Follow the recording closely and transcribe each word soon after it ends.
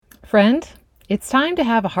Friend, it's time to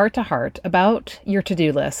have a heart-to-heart about your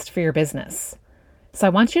to-do list for your business. So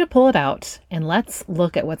I want you to pull it out and let's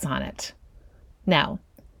look at what's on it. Now,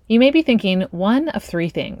 you may be thinking one of three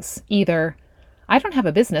things. Either, I don't have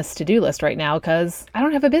a business to-do list right now because I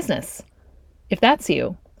don't have a business. If that's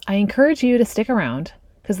you, I encourage you to stick around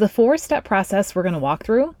because the 4-step process we're going to walk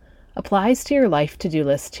through applies to your life to-do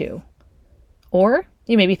list too. Or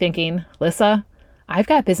you may be thinking, Lissa, I've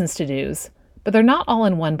got business to-dos, but they're not all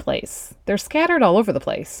in one place. They're scattered all over the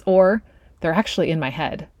place, or they're actually in my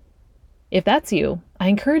head. If that's you, I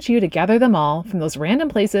encourage you to gather them all from those random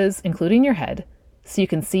places, including your head, so you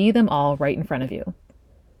can see them all right in front of you.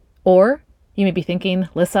 Or you may be thinking,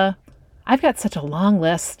 Lissa, I've got such a long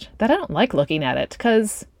list that I don't like looking at it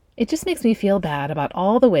because it just makes me feel bad about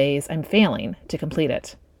all the ways I'm failing to complete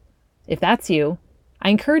it. If that's you, I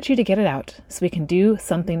encourage you to get it out so we can do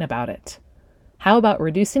something about it. How about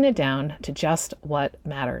reducing it down to just what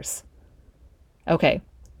matters? Okay,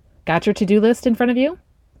 got your to-do list in front of you?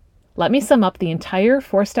 Let me sum up the entire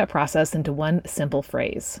 4-step process into one simple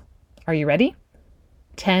phrase. Are you ready?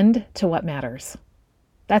 Tend to what matters.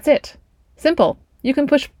 That's it. Simple. You can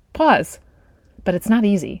push pause. But it's not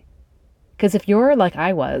easy. Because if you're like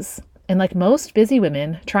I was, and like most busy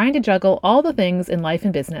women trying to juggle all the things in life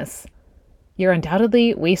and business, you're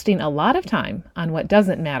undoubtedly wasting a lot of time on what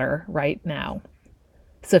doesn't matter right now.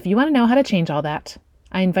 So if you want to know how to change all that,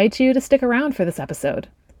 I invite you to stick around for this episode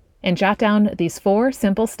and jot down these 4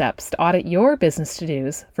 simple steps to audit your business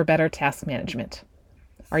to-dos for better task management.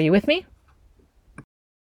 Are you with me?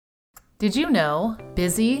 Did you know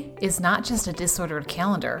busy is not just a disordered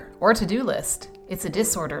calendar or to-do list? It's a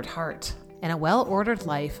disordered heart. And a well-ordered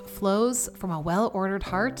life flows from a well-ordered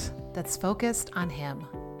heart that's focused on Him.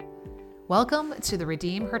 Welcome to the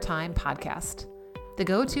Redeem Her Time podcast, the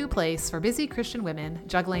go-to place for busy Christian women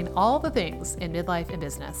juggling all the things in midlife and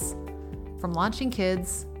business. From launching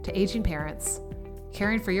kids to aging parents,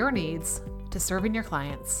 caring for your needs to serving your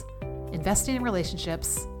clients, investing in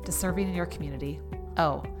relationships to serving in your community.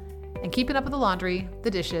 Oh, and keeping up with the laundry, the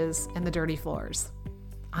dishes, and the dirty floors.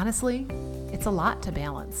 Honestly, it's a lot to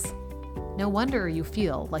balance. No wonder you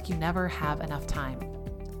feel like you never have enough time.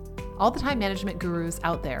 All the time management gurus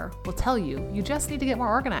out there will tell you you just need to get more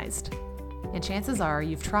organized. And chances are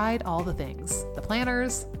you've tried all the things, the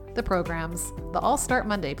planners, the programs, the All Start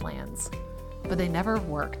Monday plans, but they never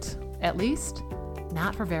worked, at least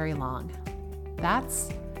not for very long. That's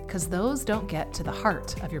because those don't get to the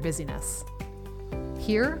heart of your busyness.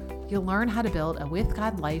 Here, you'll learn how to build a with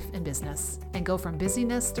God life and business and go from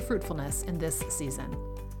busyness to fruitfulness in this season.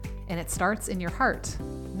 And it starts in your heart,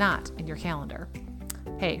 not in your calendar.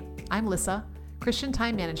 Hey, I'm Lissa, Christian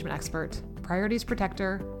time management expert, priorities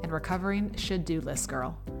protector, and recovering should-do list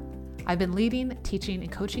girl. I've been leading, teaching,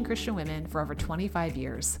 and coaching Christian women for over 25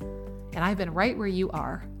 years, and I've been right where you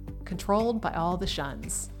are, controlled by all the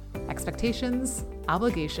shuns, expectations,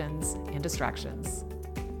 obligations, and distractions.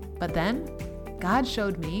 But then, God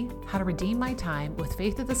showed me how to redeem my time with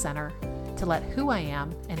faith at the center to let who I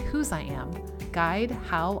am and whose I am guide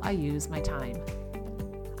how I use my time.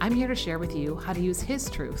 I'm here to share with you how to use His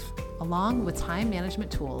truth along with time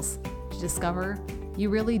management tools to discover you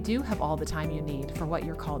really do have all the time you need for what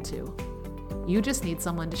you're called to. You just need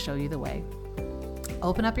someone to show you the way.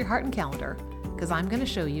 Open up your heart and calendar because I'm going to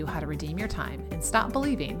show you how to redeem your time and stop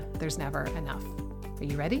believing there's never enough. Are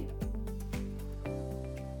you ready?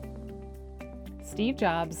 Steve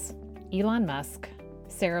Jobs, Elon Musk,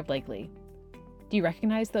 Sarah Blakely. Do you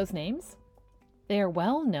recognize those names? They are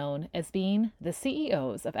well known as being the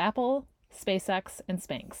CEOs of Apple, SpaceX, and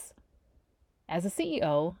Spanx. As a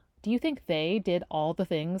CEO, do you think they did all the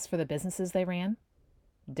things for the businesses they ran?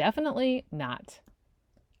 Definitely not.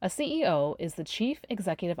 A CEO is the Chief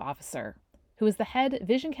Executive Officer, who is the head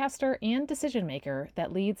vision caster and decision maker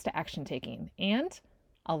that leads to action taking and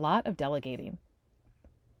a lot of delegating.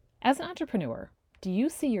 As an entrepreneur, do you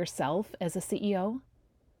see yourself as a CEO?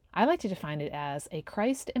 I like to define it as a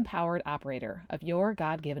Christ-empowered operator of your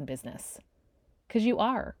God-given business. Because you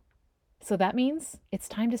are. So that means it's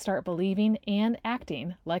time to start believing and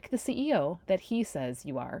acting like the CEO that He says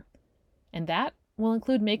you are. And that will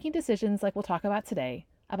include making decisions like we'll talk about today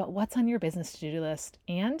about what's on your business to-do list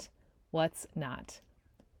and what's not.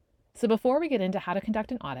 So before we get into how to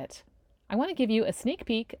conduct an audit, I want to give you a sneak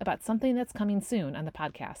peek about something that's coming soon on the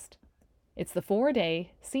podcast. It's the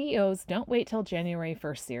 4-day CEOs Don't Wait Till January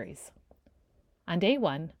 1st series. On day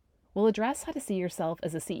 1, we'll address how to see yourself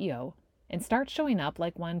as a CEO and start showing up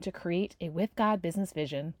like one to create a with God business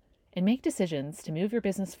vision and make decisions to move your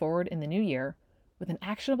business forward in the new year with an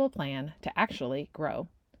actionable plan to actually grow.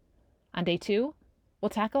 On day 2, we'll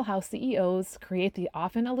tackle how CEOs create the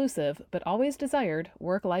often elusive but always desired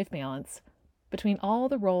work-life balance between all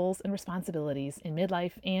the roles and responsibilities in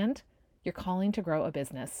midlife and your calling to grow a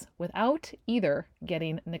business without either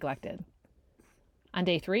getting neglected. On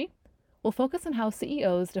day 3, we'll focus on how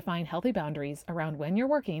CEOs define healthy boundaries around when you're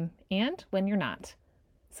working and when you're not.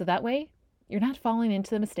 So that way, you're not falling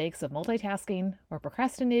into the mistakes of multitasking or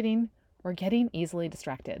procrastinating or getting easily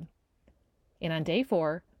distracted. And on day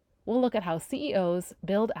 4, we'll look at how CEOs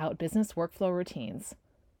build out business workflow routines.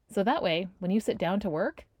 So that way, when you sit down to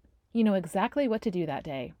work, you know exactly what to do that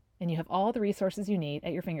day, and you have all the resources you need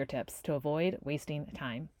at your fingertips to avoid wasting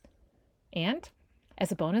time. And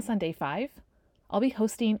as a bonus on day 5, I'll be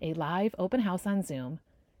hosting a live open house on Zoom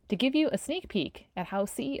to give you a sneak peek at how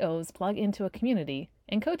CEOs plug into a community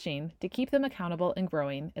and coaching to keep them accountable and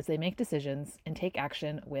growing as they make decisions and take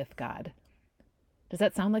action with God. Does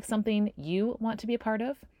that sound like something you want to be a part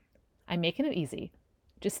of? I'm making it easy.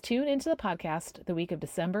 Just tune into the podcast the week of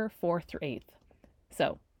December 4th through 8th.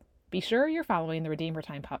 So be sure you're following the Redeem Her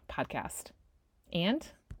Time podcast. And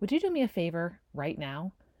would you do me a favor right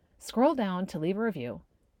now? Scroll down to leave a review,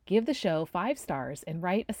 give the show 5 stars, and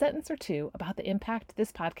write a sentence or 2 about the impact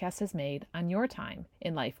this podcast has made on your time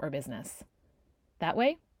in life or business. That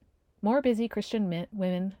way, more busy Christian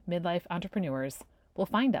women midlife entrepreneurs will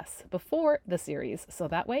find us before the series, so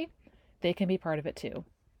that way they can be part of it too.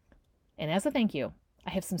 And as a thank you,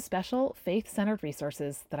 I have some special faith-centered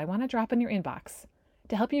resources that I want to drop in your inbox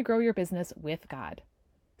to help you grow your business with God.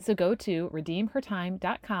 So go to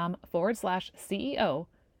redeemhertime.com/CEO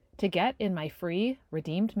to get in my free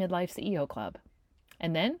Redeemed Midlife CEO Club.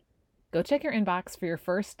 And then go check your inbox for your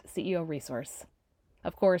first CEO resource.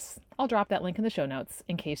 Of course, I'll drop that link in the show notes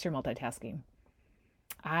in case you're multitasking.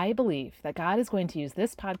 I believe that God is going to use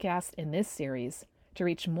this podcast in this series to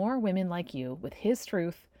reach more women like you with His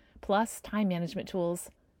truth plus time management tools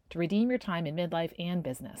to redeem your time in midlife and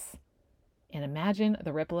business. And imagine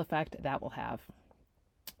the ripple effect that will have.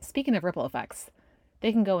 Speaking of ripple effects,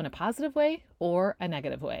 they can go in a positive way or a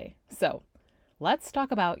negative way. So let's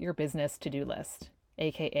talk about your business to-do list,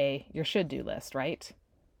 aka your should-do list, right?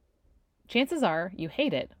 Chances are you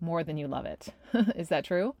hate it more than you love it. Is that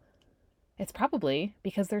true? It's probably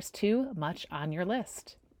because there's too much on your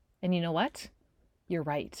list. And you know what? You're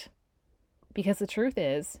right. Because the truth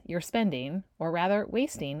is, you're spending, or rather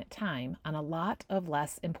wasting, time on a lot of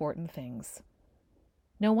less important things.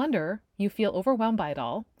 No wonder you feel overwhelmed by it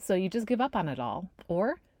all, so you just give up on it all,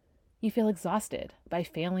 or you feel exhausted by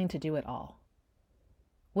failing to do it all.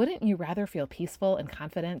 Wouldn't you rather feel peaceful and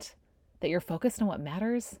confident that you're focused on what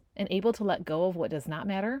matters and able to let go of what does not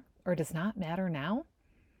matter or does not matter now?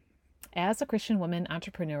 As a Christian woman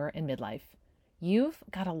entrepreneur in midlife, you've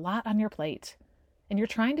got a lot on your plate, and you're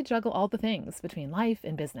trying to juggle all the things between life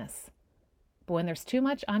and business. But when there's too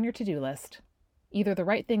much on your to-do list, either the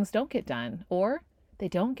right things don't get done or they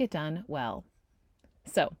don't get done well.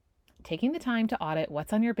 So, taking the time to audit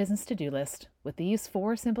what's on your business to-do list with these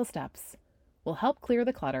 4 simple steps will help clear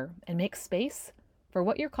the clutter and make space for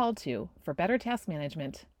what you're called to for better task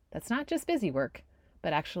management that's not just busy work,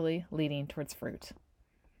 but actually leading towards fruit.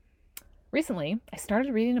 Recently, I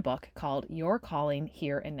started reading a book called Your Calling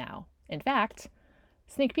Here and Now. In fact,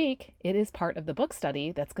 sneak peek, it is part of the book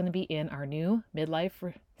study that's going to be in our new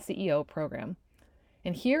Midlife CEO program.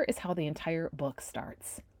 And here is how the entire book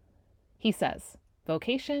starts. He says,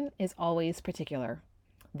 vocation is always particular.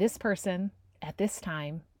 This person, at this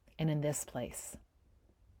time, and in this place.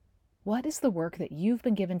 What is the work that you've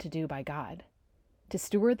been given to do by God? To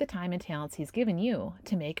steward the time and talents He's given you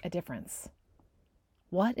to make a difference.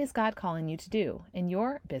 What is God calling you to do in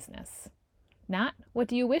your business? Not what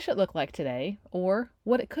do you wish it looked like today or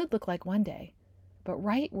what it could look like one day, but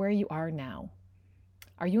right where you are now.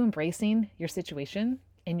 Are you embracing your situation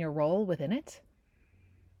and your role within it?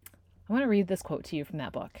 I want to read this quote to you from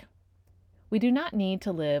that book. We do not need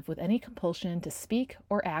to live with any compulsion to speak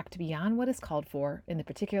or act beyond what is called for in the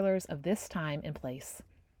particulars of this time and place.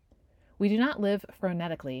 We do not live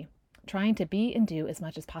frenetically, trying to be and do as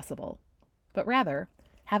much as possible, but rather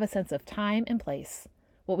have a sense of time and place,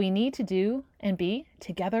 what we need to do and be,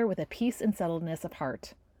 together with a peace and settledness of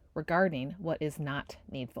heart regarding what is not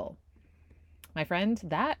needful. My friend,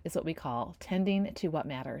 that is what we call tending to what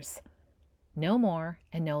matters. No more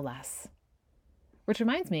and no less. Which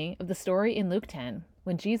reminds me of the story in Luke 10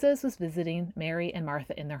 when Jesus was visiting Mary and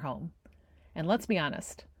Martha in their home. And let's be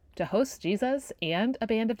honest, to host Jesus and a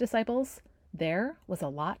band of disciples, there was a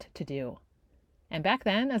lot to do. And back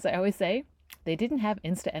then, as I always say, they didn't have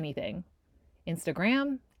Insta anything.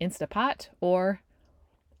 Instagram, Instapot, or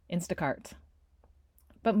Instacart.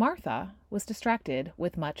 But Martha was distracted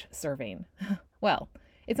with much serving. Well,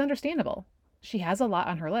 it's understandable. She has a lot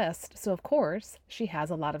on her list, so of course she has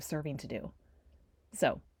a lot of serving to do.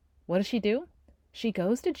 So, what does she do? She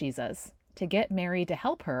goes to Jesus to get Mary to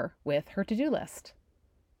help her with her to-do list.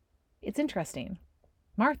 It's interesting.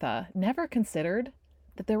 Martha never considered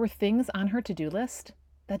that there were things on her to-do list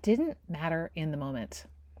that didn't matter in the moment.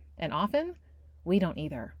 And often, we don't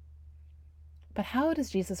either. But how does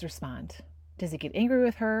Jesus respond? Does he get angry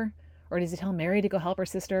with her? Or does he tell Mary to go help her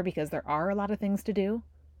sister because there are a lot of things to do?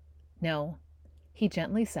 No. He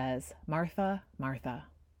gently says, Martha, Martha.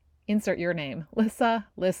 Insert your name. Lissa,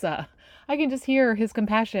 Lissa. I can just hear his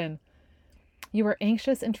compassion. You are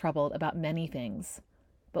anxious and troubled about many things,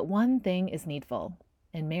 but one thing is needful,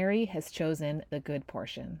 and Mary has chosen the good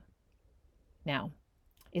portion. Now,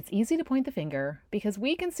 it's easy to point the finger because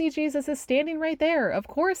we can see Jesus is standing right there. Of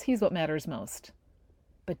course, he's what matters most.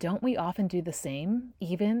 But don't we often do the same,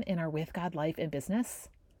 even in our with God life and business?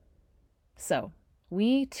 So,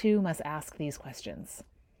 we too must ask these questions.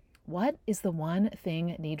 What is the one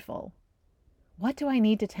thing needful? What do I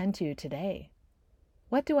need to tend to today?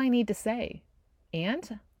 What do I need to say?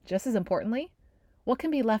 And, just as importantly, what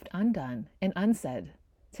can be left undone and unsaid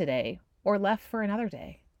today or left for another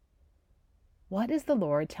day? What is the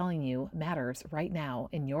Lord telling you matters right now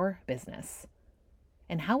in your business?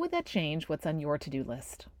 And how would that change what's on your to-do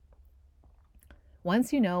list?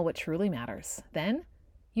 Once you know what truly matters, then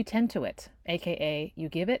you tend to it, aka you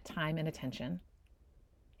give it time and attention.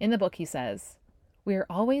 In the book, he says, we are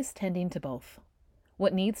always tending to both.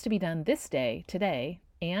 What needs to be done this day, today,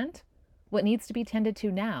 and what needs to be tended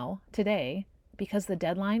to now, today, because the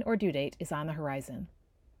deadline or due date is on the horizon.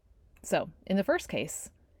 So, in the first case,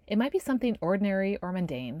 it might be something ordinary or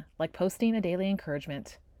mundane, like posting a daily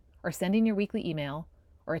encouragement, or sending your weekly email,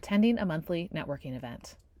 or attending a monthly networking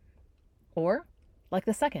event. Or, like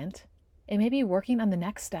the second, it may be working on the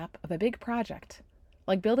next step of a big project,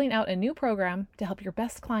 like building out a new program to help your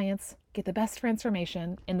best clients get the best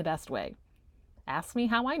transformation in the best way. Ask me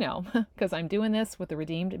how I know, because I'm doing this with the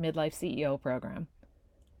Redeemed Midlife CEO program.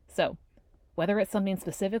 So, whether it's something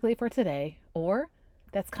specifically for today or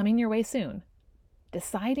that's coming your way soon,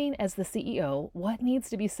 deciding as the CEO what needs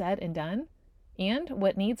to be said and done and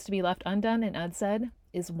what needs to be left undone and unsaid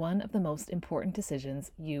is one of the most important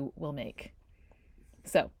decisions you will make.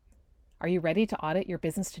 So, are you ready to audit your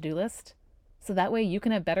business to-do list? So that way you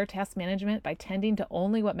can have better task management by tending to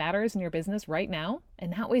only what matters in your business right now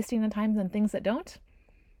and not wasting the time on things that don't?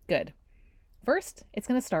 Good. First, it's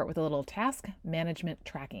going to start with a little task management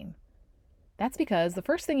tracking. That's because the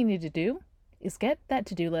first thing you need to do is get that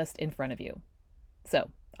to-do list in front of you.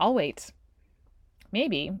 So, I'll wait.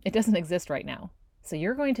 Maybe it doesn't exist right now, so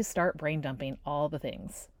you're going to start brain dumping all the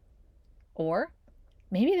things. Or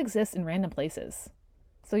maybe it exists in random places,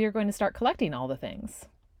 so you're going to start collecting all the things.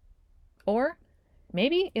 Or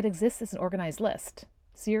maybe it exists as an organized list,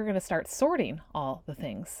 so you're going to start sorting all the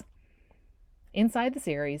things. Inside the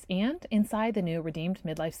series and inside the new Redeemed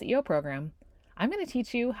Midlife CEO program, I'm going to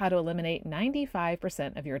teach you how to eliminate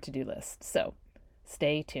 95% of your to-do list, so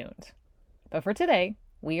stay tuned. But for today,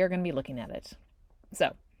 we are going to be looking at it.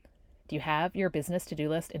 So, do you have your business to-do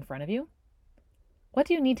list in front of you? What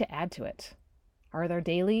do you need to add to it? Are there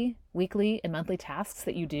daily, weekly, and monthly tasks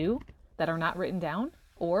that you do that are not written down,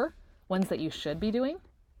 or ones that you should be doing?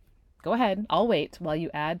 Go ahead, I'll wait while you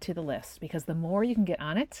add to the list, because the more you can get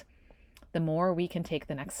on it, the more we can take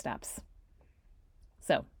the next steps.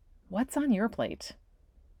 So, what's on your plate?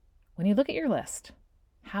 When you look at your list,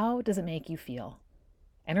 how does it make you feel?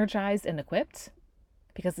 Energized and equipped?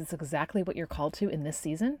 Because it's exactly what you're called to in this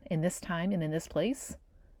season, in this time, and in this place?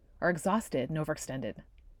 Or exhausted and overextended?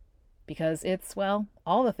 Because it's, well,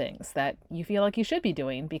 all the things that you feel like you should be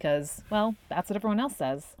doing because, well, that's what everyone else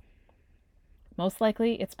says. Most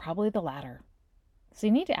likely, it's probably the latter. So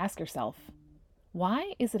you need to ask yourself,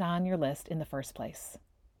 why is it on your list in the first place?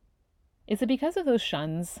 Is it because of those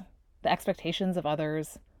shuns, the expectations of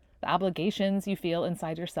others, the obligations you feel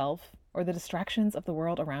inside yourself, or the distractions of the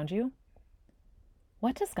world around you?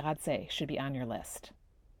 What does God say should be on your list?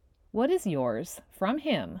 What is yours from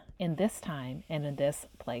Him in this time and in this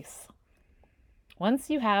place? Once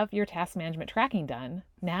you have your task management tracking done,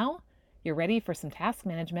 now you're ready for some task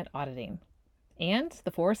management auditing and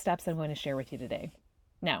the 4 steps I'm going to share with you today.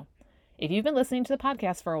 Now, if you've been listening to the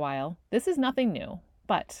podcast for a while, this is nothing new,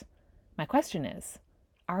 but my question is,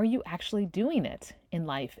 are you actually doing it in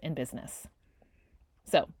life and business?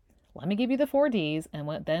 So, let me give you the 4 Ds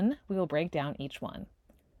and then we will break down each one.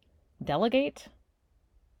 Delete,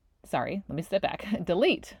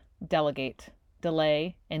 delegate,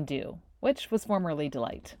 delay, and do, which was formerly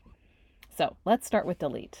delight. So let's start with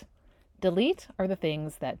delete. Delete are the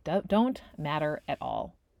things that don't matter at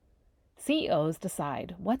all. CEOs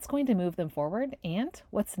decide what's going to move them forward and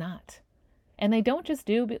what's not. And they don't just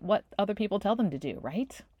do what other people tell them to do,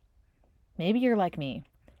 right? Maybe you're like me,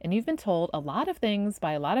 and you've been told a lot of things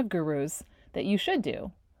by a lot of gurus that you should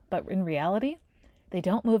do, but in reality, they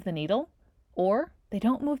don't move the needle, or they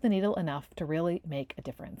don't move the needle enough to really make a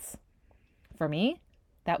difference. For me,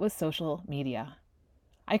 that was social media.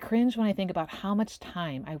 I cringe when I think about how much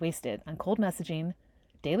time I wasted on cold messaging,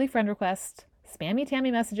 daily friend requests, spammy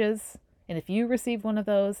Tammy messages, and if you received one of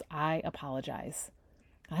those, I apologize.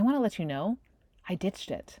 I want to let you know, I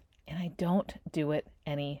ditched it, and I don't do it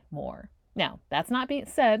anymore. Now, that's not being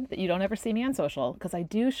said that you don't ever see me on social, because I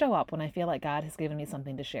do show up when I feel like God has given me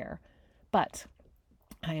something to share. But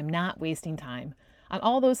I am not wasting time on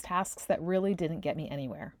all those tasks that really didn't get me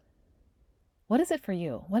anywhere. What is it for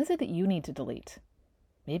you? What is it that you need to delete?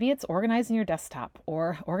 Maybe it's organizing your desktop,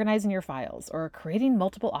 or organizing your files, or creating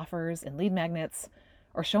multiple offers and lead magnets,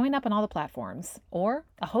 or showing up on all the platforms, or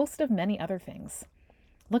a host of many other things.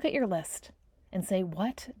 Look at your list and say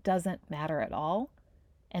what doesn't matter at all,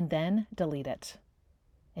 and then delete it.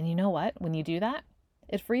 And you know what? When you do that,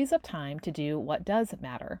 it frees up time to do what does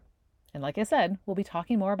matter. And like I said, we'll be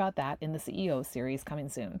talking more about that in the CEO series coming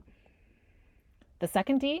soon. The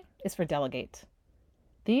second D is for delegate.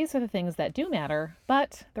 These are the things that do matter,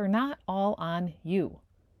 but they're not all on you.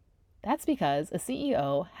 That's because a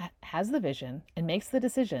CEO has the vision and makes the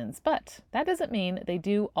decisions, but that doesn't mean they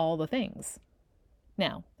do all the things.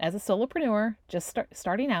 Now, as a solopreneur just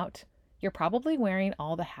starting out, you're probably wearing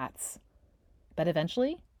all the hats. But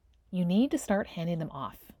eventually, you need to start handing them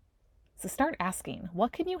off. So start asking,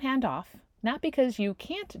 what can you hand off? Not because you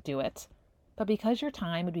can't do it, but because your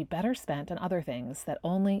time would be better spent on other things that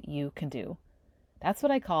only you can do. That's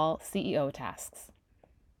what I call CEO tasks.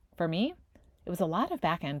 For me, it was a lot of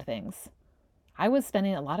back-end things. I was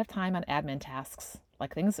spending a lot of time on admin tasks,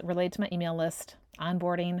 like things related to my email list,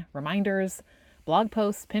 onboarding, reminders, blog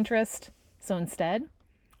posts, Pinterest. So instead,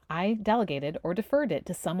 I delegated or deferred it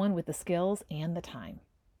to someone with the skills and the time.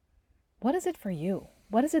 What is it for you?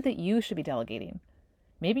 What is it that you should be delegating?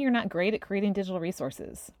 Maybe you're not great at creating digital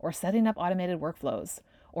resources, or setting up automated workflows,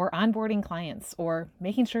 or onboarding clients, or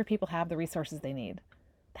making sure people have the resources they need.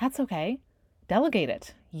 That's okay. Delegate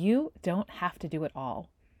it. You don't have to do it all.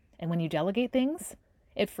 And when you delegate things,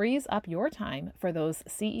 it frees up your time for those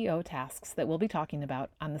CEO tasks that we'll be talking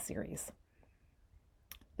about on the series.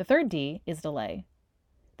 The third D is delay.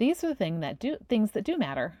 These are the things that do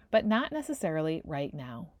matter, but not necessarily right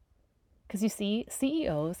now. Because you see,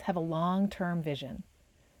 CEOs have a long-term vision.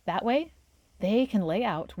 That way, they can lay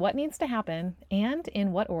out what needs to happen and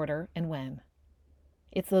in what order and when.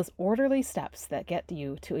 It's those orderly steps that get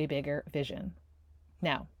you to a bigger vision.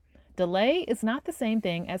 Now, delay is not the same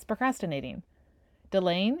thing as procrastinating.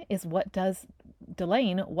 Delaying what does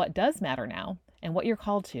matter now and what you're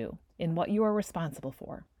called to and what you are responsible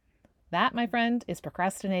for. That, my friend, is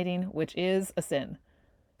procrastinating, which is a sin.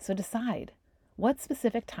 So decide, what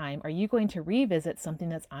specific time are you going to revisit something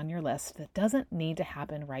that's on your list that doesn't need to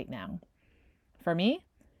happen right now? For me,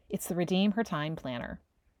 it's the Redeem Her Time planner.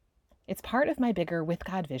 It's part of my bigger With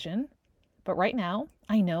God vision, but right now,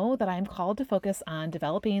 I know that I'm called to focus on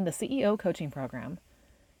developing the CEO coaching program,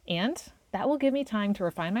 and that will give me time to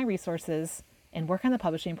refine my resources and work on the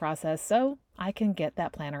publishing process so I can get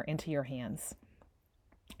that planner into your hands.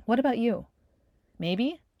 What about you?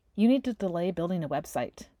 Maybe you need to delay building a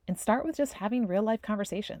website and start with just having real-life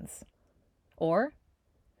conversations. Or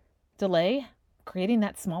delay creating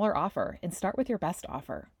that smaller offer and start with your best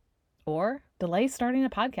offer. Or delay starting a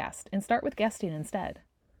podcast and start with guesting instead.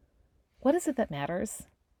 What is it that matters?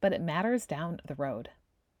 But it matters down the road.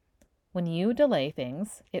 When you delay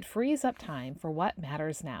things, it frees up time for what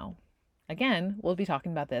matters now. Again, we'll be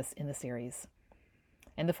talking about this in the series.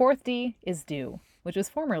 And the fourth D is do, which was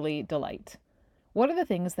formerly delight. What are the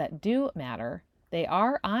things that do matter? They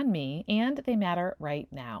are on me and they matter right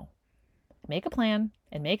now. Make a plan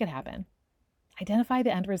and make it happen. Identify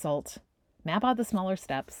the end result, map out the smaller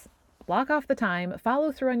steps, block off the time,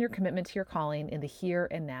 follow through on your commitment to your calling in the here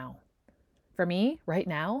and now. For me, right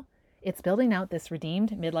now, it's building out this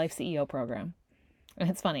Redeemed Midlife CEO program. And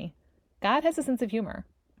it's funny, God has a sense of humor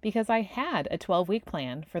because I had a 12-week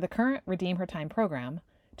plan for the current Redeem Her Time program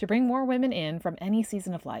to bring more women in from any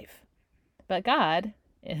season of life. But God,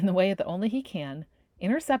 in the way that only He can,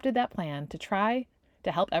 intercepted that plan to try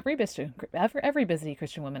to help every busy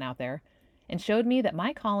Christian woman out there, and showed me that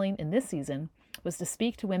my calling in this season was to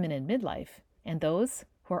speak to women in midlife and those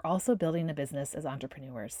who are also building a business as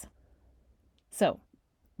entrepreneurs. So,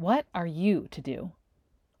 what are you to do?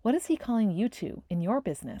 What is He calling you to in your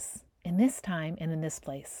business, in this time and in this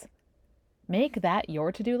place. Make that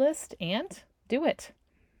your to-do list and do it.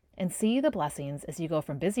 And see the blessings as you go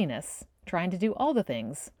from busyness, trying to do all the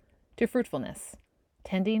things, to fruitfulness,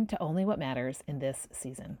 tending to only what matters in this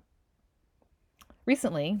season.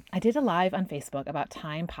 Recently, I did a live on Facebook about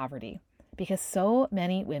time poverty because so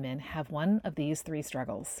many women have one of these three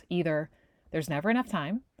struggles. Either there's never enough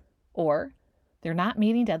time, or they're not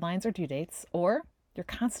meeting deadlines or due dates, or you're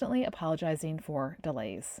constantly apologizing for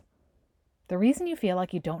delays. The reason you feel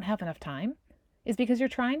like you don't have enough time is because you're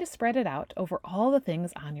trying to spread it out over all the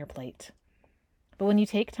things on your plate. But when you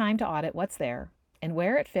take time to audit what's there and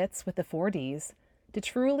where it fits with the 4 Ds to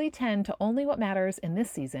truly tend to only what matters in this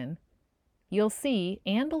season, you'll see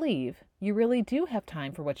and believe you really do have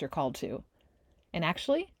time for what you're called to. And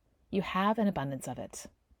actually, you have an abundance of it.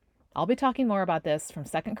 I'll be talking more about this from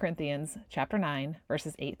 2 Corinthians chapter 9,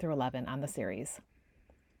 verses 8 through 11 on the series.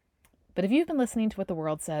 But if you've been listening to what the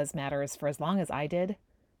world says matters for as long as I did,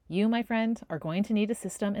 you, my friend, are going to need a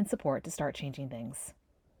system and support to start changing things.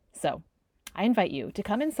 So, I invite you to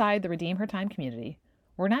come inside the Redeem Her Time community.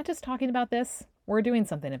 We're not just talking about this, we're doing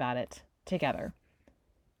something about it together.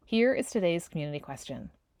 Here is today's community question.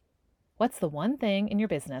 What's the one thing in your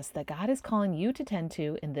business that God is calling you to tend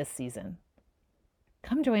to in this season?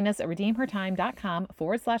 Come join us at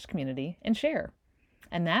redeemhertime.com/community and share.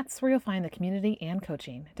 And that's where you'll find the community and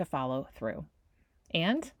coaching to follow through.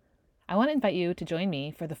 And I want to invite you to join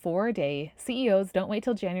me for the 4-day CEOs Don't Wait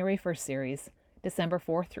Till January 1st series, December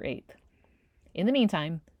 4th through 8th. In the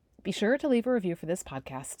meantime, be sure to leave a review for this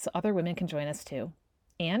podcast so other women can join us too.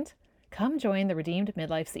 And come join the Redeemed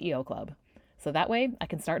Midlife CEO Club, so that way I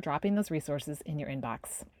can start dropping those resources in your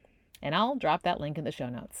inbox. And I'll drop that link in the show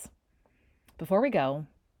notes. Before we go,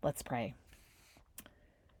 let's pray.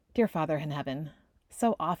 Dear Father in heaven,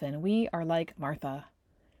 so often we are like Martha.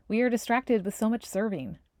 We are distracted with so much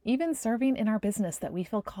serving, even serving in our business that we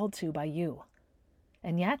feel called to by you.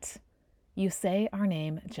 And yet, you say our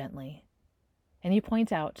name gently. And you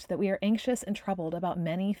point out that we are anxious and troubled about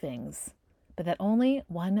many things, but that only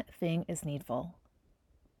one thing is needful.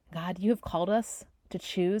 God, you have called us to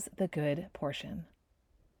choose the good portion.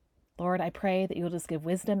 Lord, I pray that you'll just give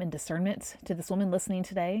wisdom and discernment to this woman listening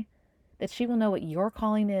today, that she will know what your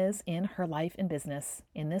calling is in her life and business,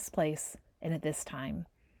 in this place and at this time,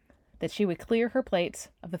 that she would clear her plate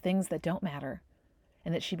of the things that don't matter,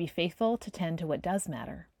 and that she be faithful to tend to what does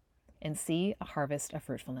matter and see a harvest of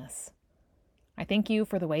fruitfulness. I thank you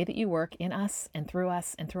for the way that you work in us and through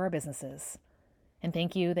our businesses. And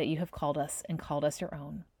thank you that you have called us and called us your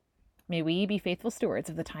own. May we be faithful stewards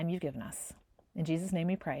of the time you've given us. In Jesus' name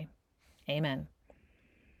we pray. Amen.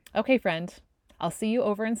 Okay, friend, I'll see you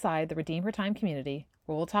over inside the Redeem Her Time community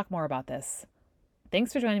where we'll talk more about this.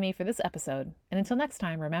 Thanks for joining me for this episode. And until next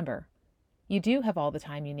time, remember, you do have all the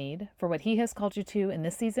time you need for what he has called you to in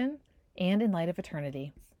this season and in light of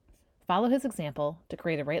eternity. Follow his example to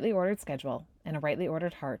create a rightly ordered schedule and a rightly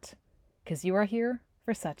ordered heart, because you are here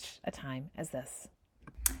for such a time as this.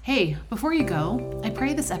 Hey, before you go, I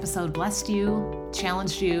pray this episode blessed you,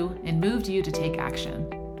 challenged you, and moved you to take action.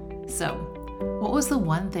 So, what was the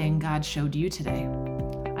one thing God showed you today?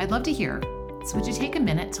 I'd love to hear, so would you take a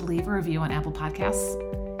minute to leave a review on Apple Podcasts?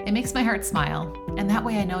 It makes my heart smile, and that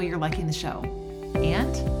way I know you're liking the show.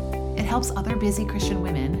 And it helps other busy Christian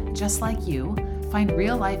women, just like you, find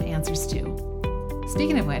real-life answers too.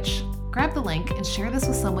 Speaking of which, grab the link and share this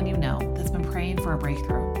with someone you know that's been praying for a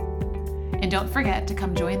breakthrough. And don't forget to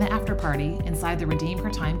come join the after party inside the Redeem Her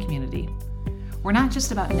Time community. We're not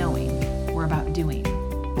just about knowing, we're about doing,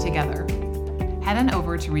 together. Head on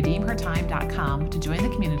over to redeemhertime.com to join the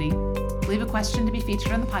community, leave a question to be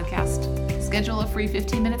featured on the podcast, schedule a free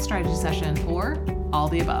 15-minute strategy session, or all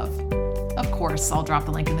the above. Of course, I'll drop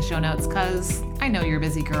the link in the show notes because I know you're a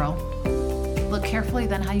busy girl. Look carefully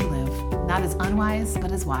then how you live, not as unwise,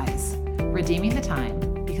 but as wise, redeeming the time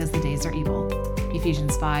because the days are evil.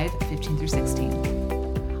 Ephesians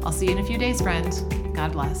 5:15-16. I'll see you in a few days, friend.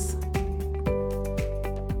 God bless.